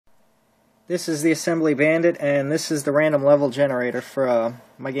This is the Assembly Bandit, and this is the random level generator for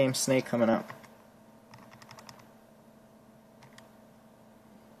my game Snake coming up.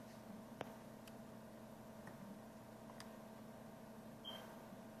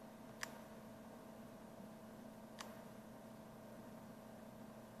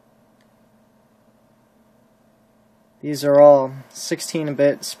 These are all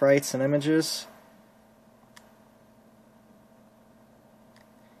 16-bit sprites and images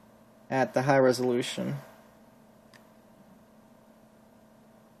at the high resolution,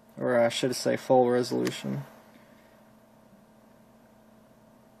 or I should say full resolution.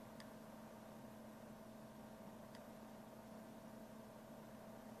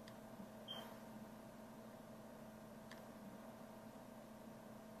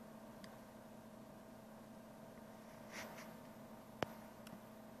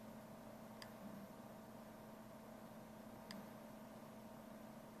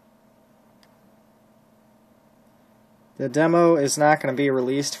 The demo is not going to be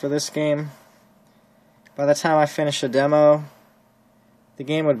released for this game. By the time I finish a demo, the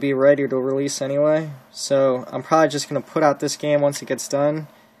game would be ready to release anyway. So I'm probably just going to put out this game once it gets done,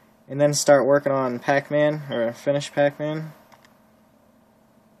 and then start working on Pac-Man, or finish Pac-Man.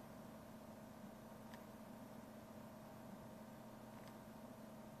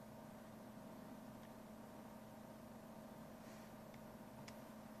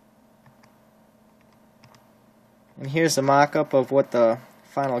 And here's a mock-up of what the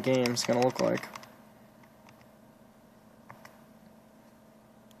final game is going to look like.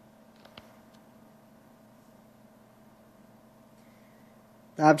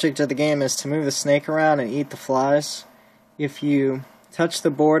 The object of the game is to move the snake around and eat the flies. If you touch the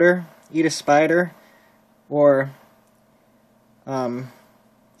border, eat a spider, or run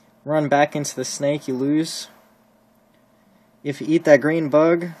back into the snake, you lose. If you eat that green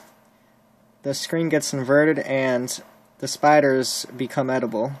bug, the screen gets inverted and the spiders become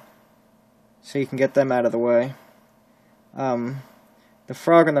edible, so you can get them out of the way. The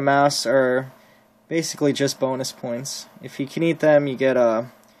frog and the mouse are basically just bonus points. If you can eat them, you get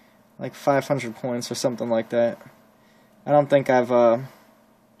like 500 points or something like that. I don't think I've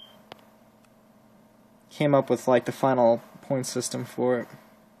came up with like the final point system for it,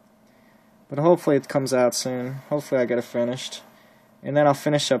 but hopefully it comes out soon. Hopefully I get it finished. And then I'll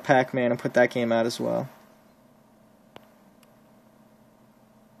finish up Pac-Man and put that game out as well.